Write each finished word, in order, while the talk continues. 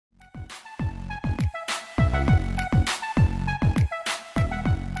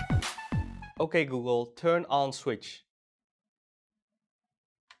OK Google, turn on switch.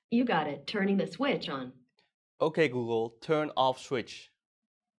 You got it. Turning the switch on. OK Google, turn off switch.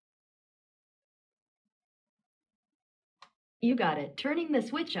 You got it. Turning the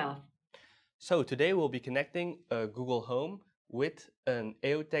switch off. So today we'll be connecting a Google Home with an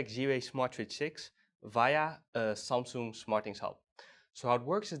Aeotec Z-Way Smart Switch 6 via a Samsung SmartThings hub. So how it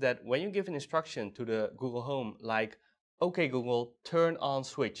works is that when you give an instruction to the Google Home like, OK Google, turn on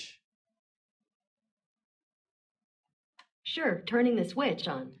switch. Sure, turning the switch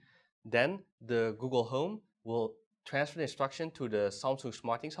on. Then the Google Home will transfer the instruction to the Samsung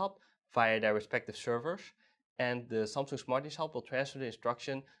SmartThings hub via their respective servers, and the Samsung SmartThings hub will transfer the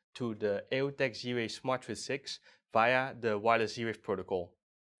instruction to the Aeotec Z-Way Smart Switch 6 via the wireless Z-Wave protocol.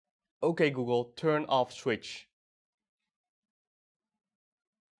 OK Google, turn off switch.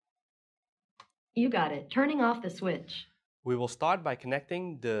 You got it. Turning off the switch. We will start by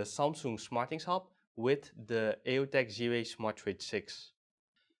connecting the Samsung SmartThings hub with the Aeotec Z-Way Smart Switch 6.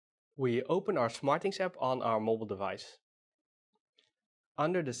 We open our SmartThings app on our mobile device.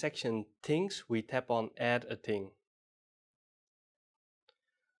 Under the section Things, we tap on Add a Thing.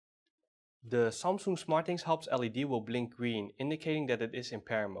 The Samsung SmartThings hub's LED will blink green, indicating that it is in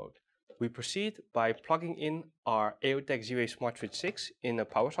pair mode. We proceed by plugging in our Aeotec Z-Way Smart Switch 6 in a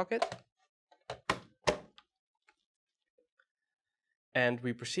power socket. And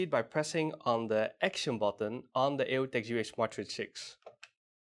we proceed by pressing on the Action button on the Aeotec Z-Way Smart Switch 6.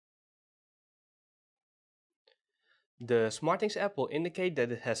 The SmartThings app will indicate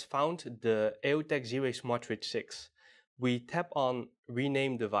that it has found the Aeotec Z-Way Smart Switch 6. We tap on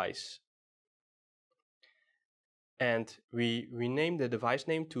Rename Device. And we rename the device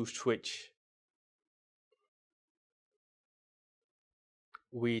name to Switch.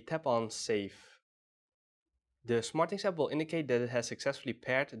 We tap on Save. The SmartThings app will indicate that it has successfully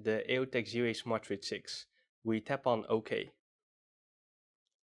paired the Aeotec Z-Way Smart Switch 6. We tap on OK.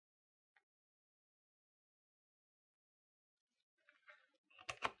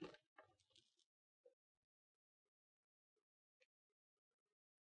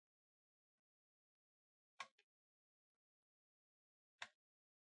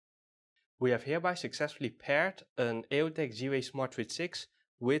 We have hereby successfully paired an Aeotec Z-Way Smart Switch 6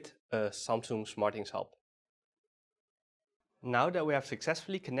 with a Samsung SmartThings hub. Now that we have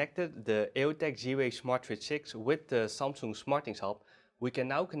successfully connected the Aeotec Z-Way Smart Switch 6 with the Samsung SmartThings hub, we can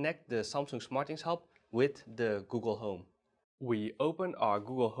now connect the Samsung SmartThings hub with the Google Home. We open our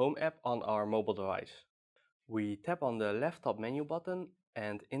Google Home app on our mobile device. We tap on the left top menu button,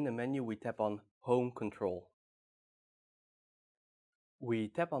 and in the menu we tap on Home Control. We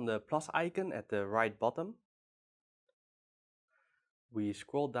tap on the plus icon at the right bottom. We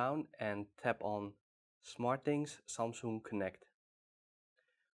scroll down and tap on SmartThings Samsung Connect.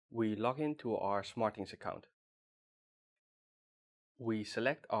 We log into our SmartThings account. We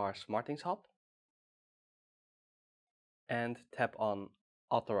select our SmartThings hub and tap on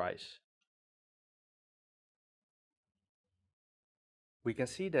Authorize. We can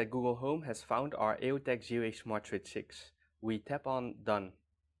see that Google Home has found our Aeotec Z-Way Smart Switch 6. We tap on Done.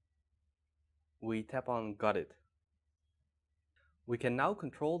 We tap on Got It. We can now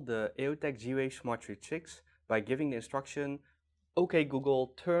control the Aeotec Z-Way Smart Switch 6 by giving the instruction, OK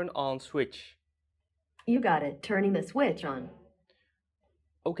Google, turn on switch. You got it. Turning the switch on.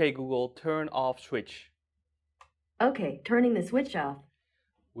 OK Google, turn off switch. Okay, turning the switch off.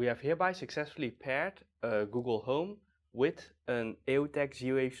 We have hereby successfully paired a Google Home with an Aeotec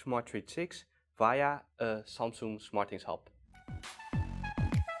Z-Way Smart Switch 6 via a Samsung SmartThings hub.